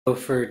So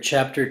for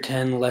Chapter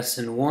 10,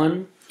 Lesson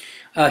 1,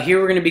 here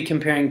we're going to be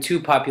comparing two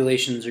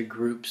populations or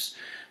groups.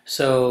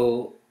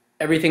 So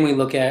everything we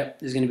look at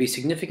is going to be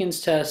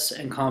significance tests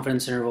and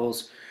confidence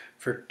intervals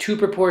for two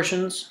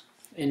proportions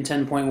in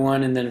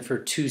 10.1 and then for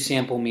two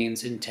sample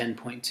means in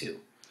 10.2.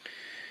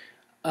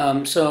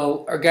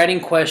 So our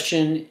guiding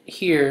question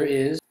here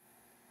is,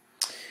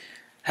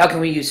 how can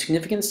we use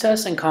significance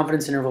tests and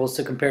confidence intervals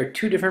to compare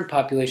two different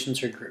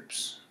populations or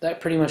groups?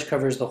 That pretty much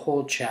covers the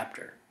whole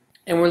chapter.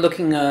 And we're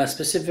looking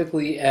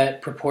specifically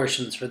at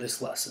proportions for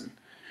this lesson.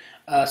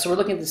 So we're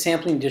looking at the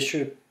sampling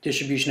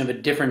distribution of a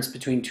difference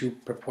between two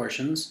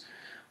proportions.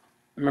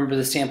 Remember,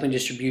 the sampling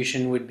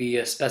distribution would be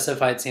a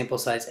specified sample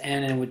size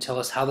n, and would tell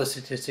us how the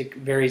statistic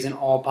varies in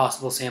all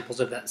possible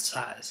samples of that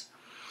size.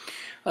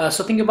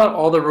 So think about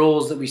all the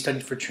rules that we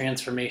studied for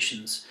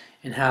transformations,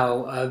 and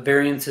how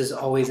variances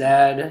always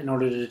add in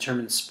order to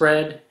determine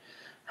spread,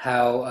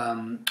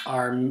 how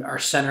our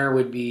center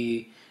would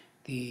be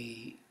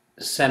the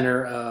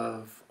center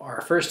of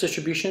our first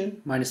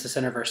distribution minus the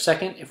center of our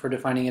second, if we're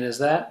defining it as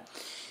that,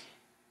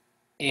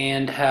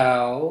 and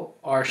how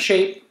our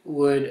shape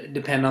would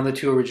depend on the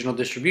two original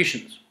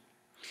distributions.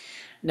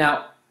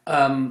 Now,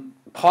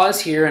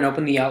 pause here and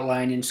open the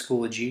outline in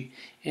Schoology,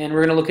 and we're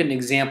going to look at an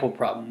example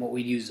problem, what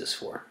we'd use this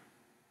for.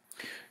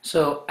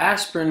 So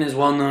aspirin is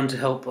well known to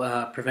help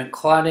prevent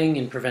clotting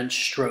and prevent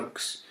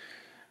strokes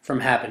from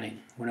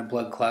happening when a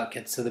blood clot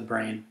gets to the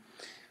brain.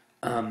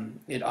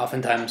 It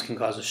oftentimes can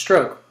cause a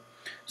stroke.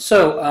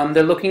 So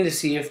they're looking to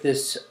see if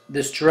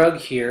this drug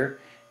here,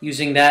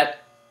 using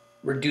that,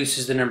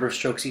 reduces the number of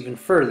strokes even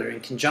further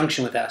in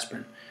conjunction with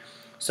aspirin.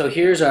 So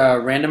here's a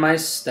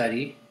randomized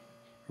study,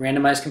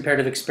 randomized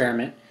comparative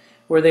experiment,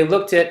 where they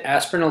looked at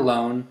aspirin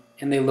alone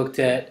and they looked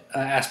at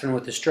aspirin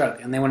with this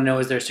drug. And they want to know,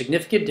 is there a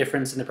significant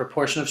difference in the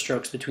proportion of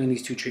strokes between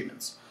these two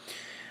treatments?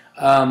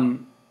 We're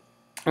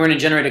going to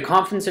generate a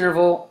confidence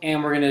interval,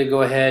 and we're going to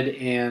go ahead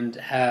and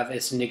have a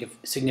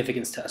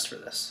significance test for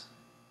this.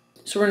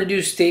 So we're going to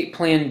do state,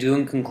 plan, do,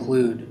 and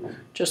conclude,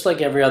 just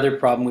like every other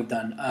problem we've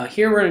done.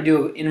 Here we're going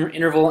to do an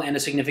interval and a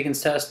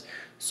significance test.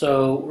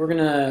 So we're going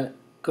to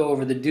go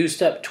over the do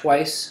step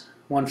twice,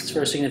 once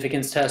for a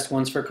significance test,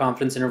 once for a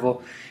confidence interval,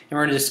 and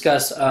we're going to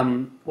discuss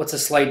what's a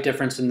slight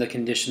difference in the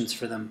conditions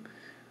for them.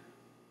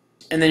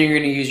 And then you're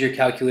going to use your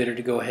calculator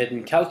to go ahead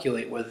and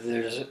calculate whether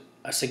there's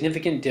a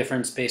significant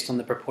difference based on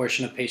the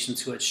proportion of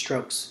patients who had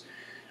strokes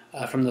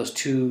from those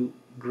two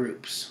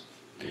groups.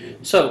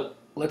 So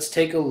let's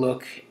take a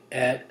look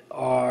at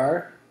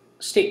our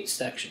state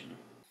section.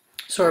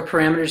 So our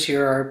parameters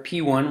here are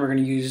P1, we're going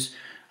to use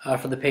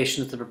for the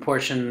patients the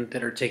proportion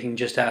that are taking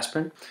just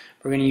aspirin.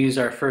 We're going to use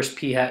our first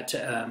p hat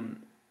to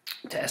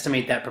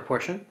estimate that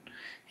proportion,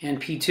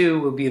 and P2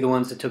 will be the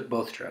ones that took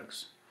both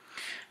drugs.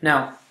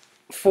 Now,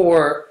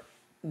 for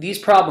these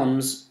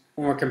problems,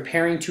 when we're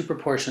comparing two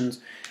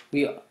proportions,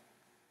 we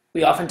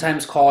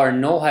oftentimes call our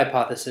null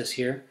hypothesis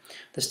here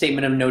the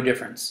statement of no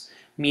difference,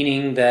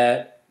 meaning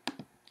that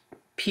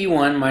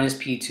P1 minus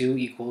P2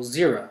 equals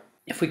 0.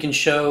 If we can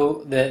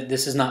show that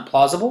this is not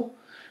plausible,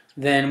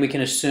 then we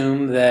can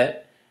assume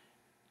that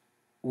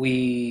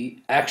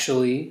we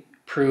actually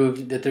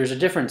proved that there's a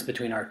difference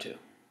between our two.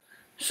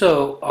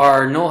 So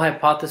our null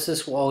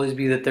hypothesis will always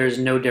be that there's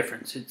no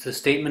difference. It's a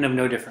statement of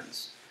no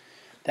difference.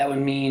 That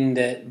would mean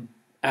that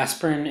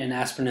aspirin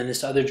and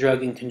this other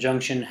drug in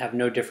conjunction have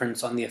no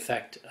difference on the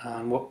effect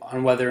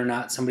on whether or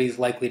not somebody is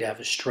likely to have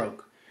a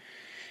stroke.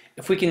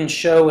 If we can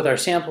show with our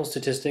sample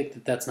statistic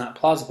that that's not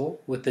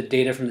plausible with the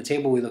data from the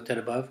table we looked at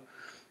above,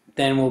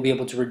 then we'll be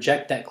able to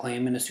reject that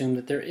claim and assume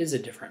that there is a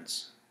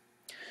difference.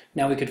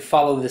 Now we could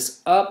follow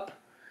this up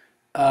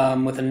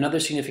with another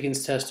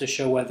significance test to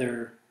show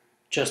whether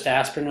just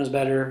aspirin was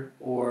better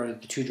or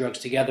the two drugs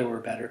together were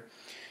better.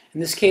 In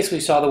this case,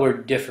 we saw the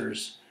word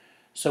differs.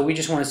 So we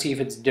just want to see if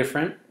it's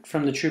different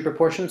from the true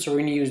proportion, so we're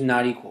going to use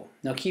not equal.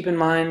 Now keep in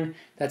mind,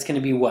 that's going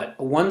to be what?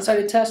 A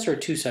one-sided test or a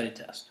two-sided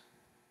test?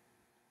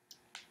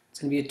 It's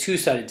going to be a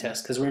two-sided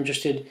test because we're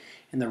interested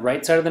in the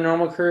right side of the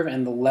normal curve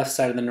and the left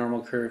side of the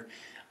normal curve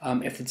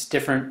if it's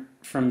different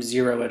from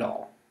 0 at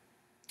all.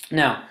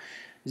 Now,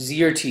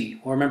 Z or T.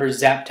 Well, remember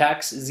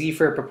Zaptax, Z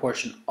for a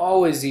proportion.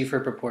 Always Z for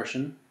a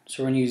proportion.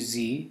 So we're going to use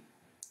Z.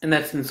 And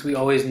that's since we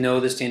always know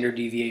the standard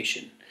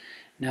deviation.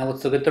 Now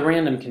let's look at the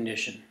random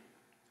condition.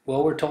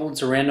 Well, we're told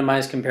it's a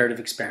randomized comparative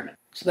experiment.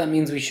 So that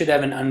means we should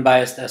have an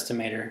unbiased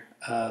estimator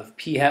of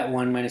P hat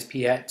 1 minus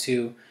P hat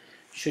 2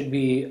 should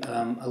be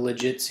a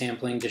legit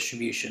sampling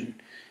distribution.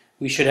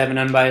 We should have an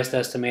unbiased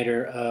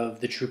estimator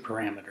of the true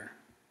parameter.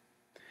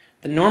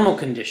 The normal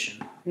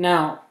condition.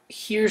 Now,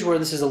 here's where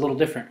this is a little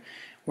different.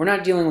 We're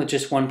not dealing with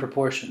just one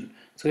proportion,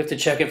 so we have to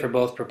check it for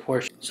both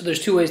proportions. So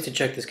there's two ways to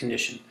check this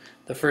condition.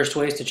 The first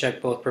way is to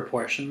check both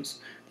proportions.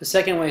 The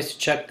second way is to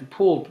check the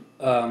pooled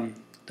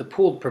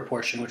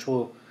proportion, which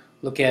we'll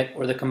look at,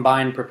 or the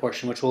combined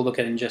proportion, which we'll look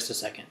at in just a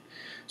second.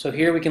 So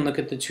here we can look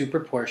at the two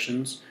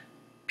proportions,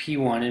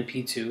 P1 and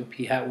P2,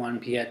 P hat 1,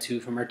 P hat 2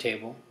 from our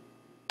table.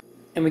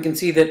 And we can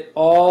see that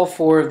all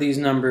four of these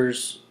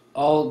numbers,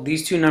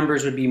 these two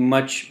numbers would be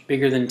much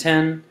bigger than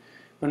 10,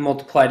 when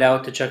multiplied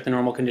out to check the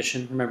normal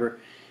condition. Remember,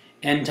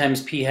 n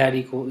times p hat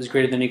is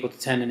greater than or equal to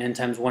 10, and n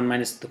times 1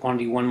 minus the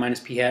quantity 1 minus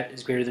p hat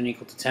is greater than or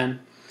equal to 10.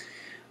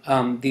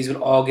 These would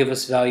all give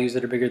us values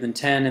that are bigger than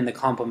 10, and the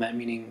complement,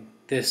 meaning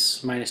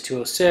this minus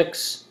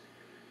 206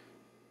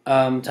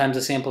 times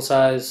the sample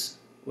size,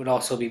 would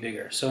also be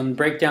bigger. So in the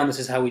breakdown, this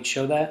is how we'd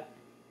show that.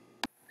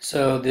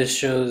 So this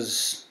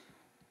shows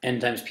n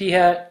times p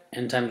hat,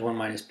 n times 1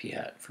 minus p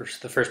hat for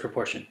the first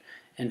proportion,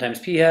 n times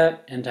p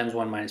hat, n times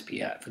 1 minus p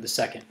hat for the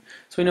second.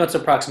 So we know it's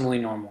approximately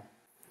normal.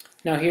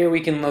 Now here we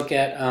can look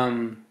at,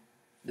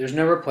 there's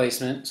no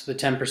replacement, so the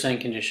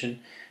 10% condition.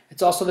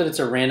 It's also that it's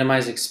a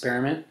randomized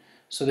experiment,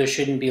 so there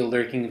shouldn't be a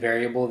lurking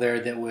variable there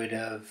that would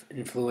have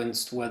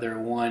influenced whether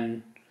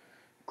one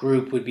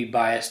group would be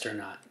biased or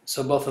not.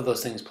 So both of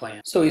those things play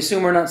in. So we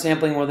assume we're not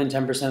sampling more than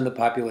 10% of the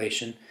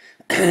population,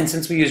 and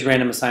since we use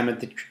random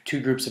assignment, the two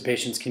groups of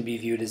patients can be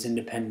viewed as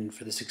independent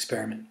for this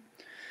experiment.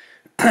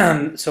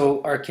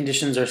 So our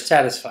conditions are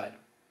satisfied.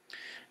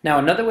 Now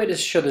another way to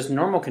show this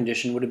normal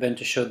condition would have been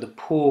to show the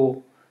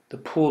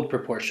pooled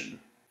proportion.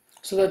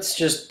 So that's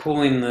just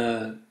pooling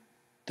the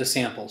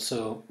sample.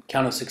 So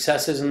count of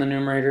successes in the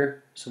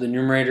numerator. So the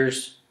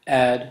numerators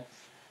add,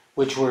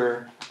 which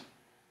were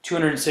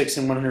 206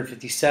 and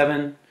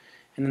 157,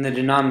 and then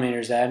the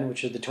denominators add,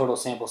 which is the total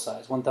sample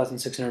size,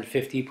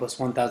 1,650 plus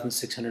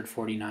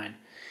 1,649.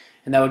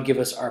 And that would give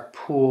us our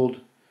pooled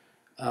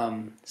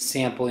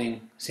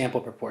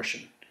sample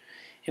proportion.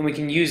 And we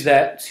can use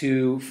that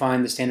to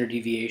find the standard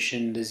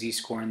deviation, the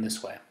z-score, in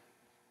this way.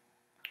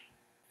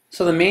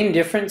 So the main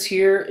difference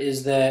here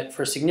is that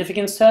for a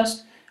significance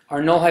test,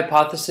 our null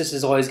hypothesis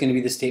is always going to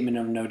be the statement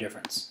of no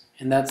difference.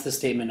 And that's the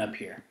statement up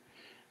here,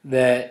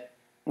 that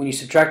when you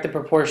subtract the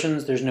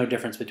proportions, there's no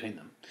difference between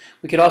them.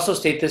 We could also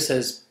state this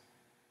as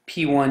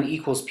P1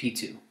 equals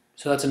P2.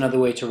 So that's another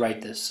way to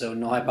write this. So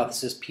null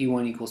hypothesis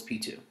P1 equals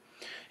P2.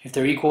 If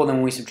they're equal, then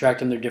when we subtract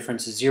them, their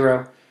difference is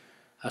 0.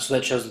 So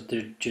that shows that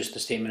they're just a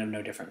statement of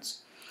no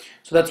difference.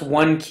 So that's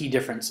one key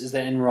difference, is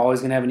that, and we're always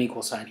going to have an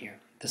equal sign here.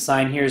 The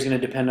sign here is going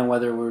to depend on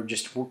whether we're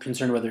just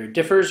concerned whether it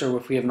differs, or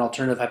if we have an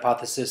alternative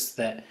hypothesis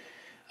that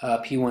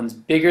P1's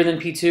bigger than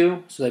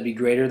P2, so that'd be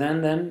greater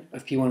than. Then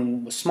if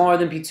P1 was smaller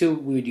than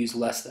P2, we would use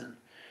less than.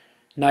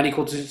 Not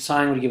equal to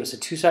sign would give us a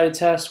two-sided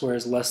test,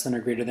 whereas less than or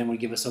greater than would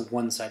give us a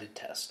one-sided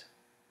test.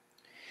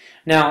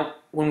 Now,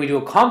 when we do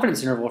a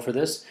confidence interval for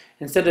this,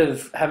 instead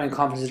of having a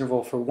confidence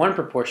interval for one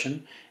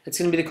proportion, it's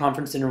going to be the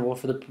confidence interval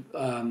for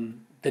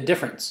the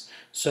difference.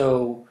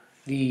 So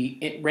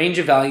the range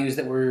of values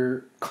that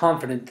we're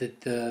confident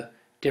that the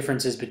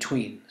difference is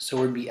between.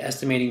 So we'd be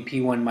estimating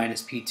P1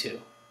 minus P2.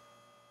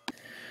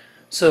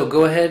 So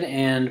go ahead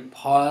and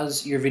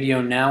pause your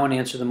video now and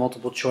answer the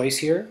multiple choice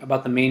here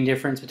about the main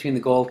difference between the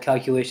goal of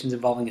calculations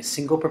involving a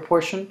single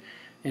proportion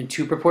and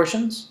two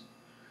proportions.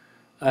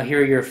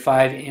 Here are your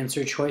 5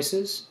 answer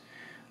choices.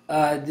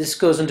 This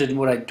goes into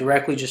what I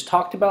directly just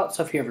talked about,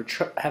 so if you're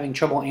ever having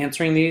trouble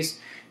answering these,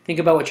 think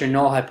about what your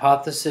null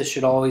hypothesis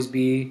should always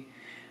be.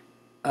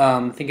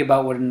 Think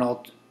about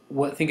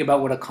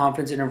what a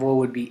confidence interval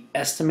would be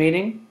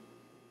estimating,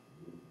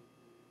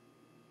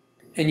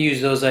 and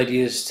use those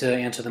ideas to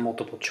answer the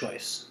multiple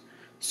choice.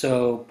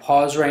 So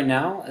pause right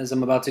now as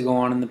I'm about to go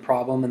on in the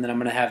problem, and then I'm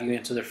going to have you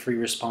answer the free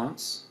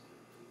response.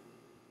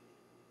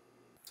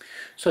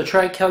 So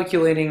try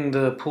calculating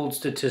the pooled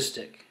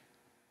statistic.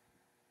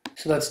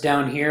 So that's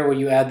down here where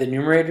you add the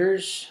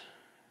numerators.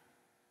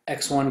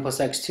 x1 plus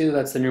x2,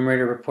 that's the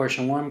numerator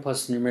proportion 1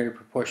 plus the numerator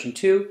proportion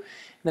 2. And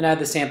then add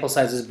the sample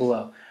sizes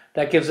below.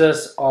 That gives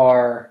us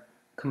our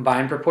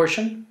combined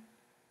proportion.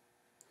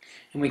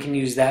 And we can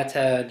use that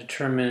to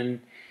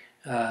determine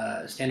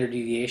standard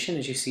deviation,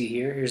 as you see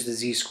here. Here's the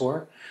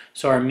z-score.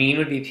 So our mean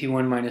would be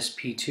P1 minus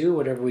P2,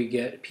 whatever we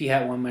get, P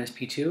hat 1 minus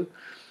P2.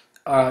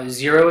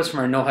 0 is from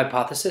our null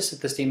hypothesis,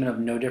 at the statement of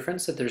no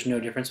difference, that there's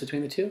no difference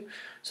between the two.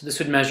 So this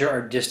would measure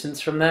our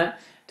distance from that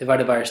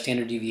divided by our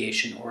standard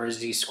deviation, or our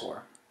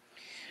z-score.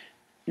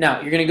 Now,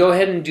 you're going to go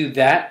ahead and do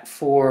that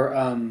for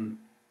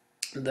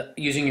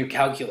using your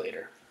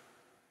calculator.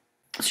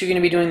 So you're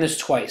going to be doing this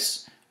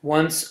twice.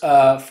 Once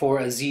for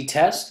a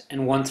z-test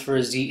and once for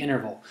a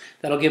z-interval.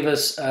 That'll give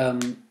us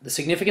the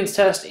significance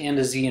test and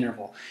a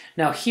z-interval.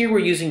 Now here we're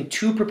using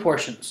two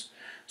proportions.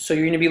 So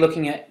you're going to be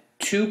looking at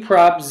 2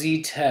 prop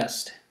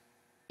z-test,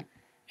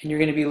 and you're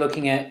going to be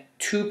looking at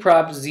 2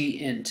 prop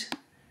z-int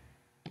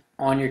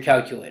on your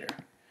calculator.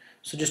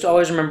 So just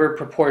always remember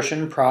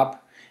proportion,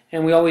 prop,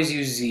 and we always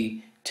use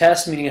z.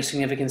 Test meaning a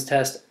significance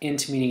test,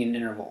 int meaning an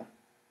interval.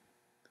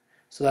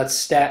 So that's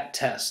stat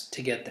test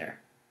to get there.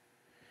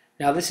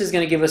 Now this is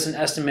going to give us an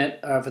estimate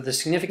for the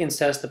significance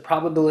test, the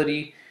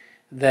probability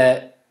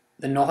that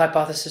the null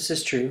hypothesis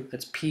is true,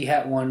 that's p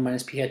hat 1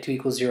 minus p hat 2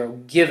 equals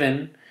 0,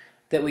 given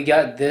that we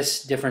got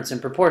this difference in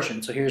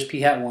proportion. So here's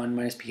p hat 1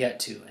 minus p hat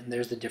 2, and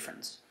there's the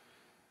difference.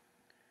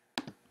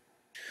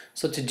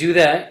 So to do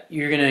that,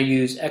 you're going to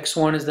use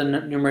x1 as the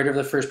numerator of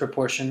the first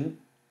proportion,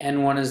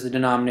 n1 is the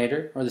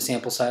denominator, or the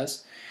sample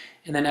size,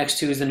 and then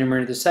x2 is the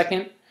numerator of the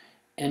second,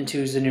 n2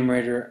 is the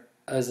numerator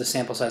as the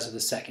sample size of the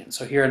second.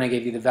 So here, and I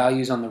gave you the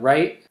values on the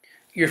right.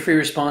 Your free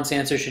response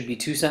answer should be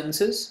 2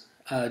 sentences.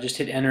 Just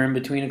hit enter in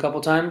between a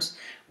couple times.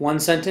 1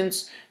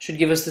 sentence should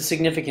give us the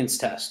significance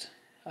test,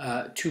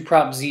 2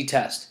 prop z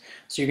test.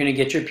 So you're going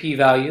to get your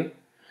p-value,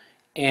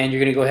 and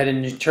you're going to go ahead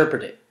and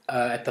interpret it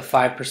at the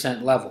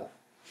 5% level,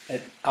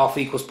 at alpha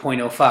equals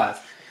 0.05.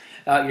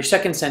 Your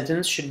second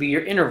sentence should be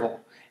your interval,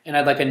 and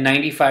I'd like a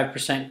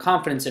 95%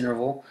 confidence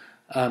interval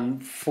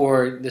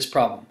for this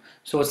problem.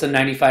 So what's the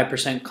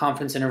 95%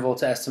 confidence interval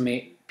to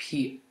estimate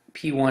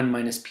P1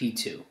 minus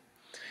P2?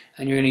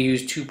 And you're going to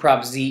use 2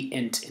 prop z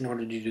int in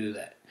order to do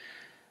that.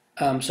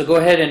 So go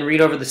ahead and read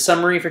over the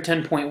summary for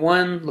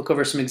 10.1, look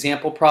over some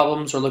example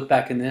problems, or look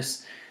back in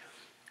this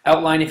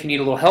outline if you need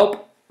a little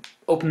help.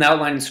 Open the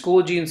outline in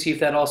Schoology and see if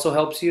that also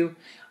helps you,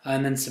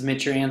 and then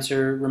submit your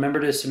answer. Remember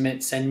to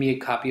send me a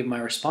copy of my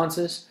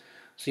responses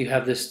so you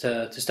have this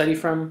to study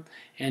from,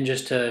 and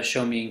just to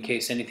show me in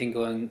case anything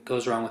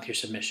goes wrong with your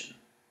submission.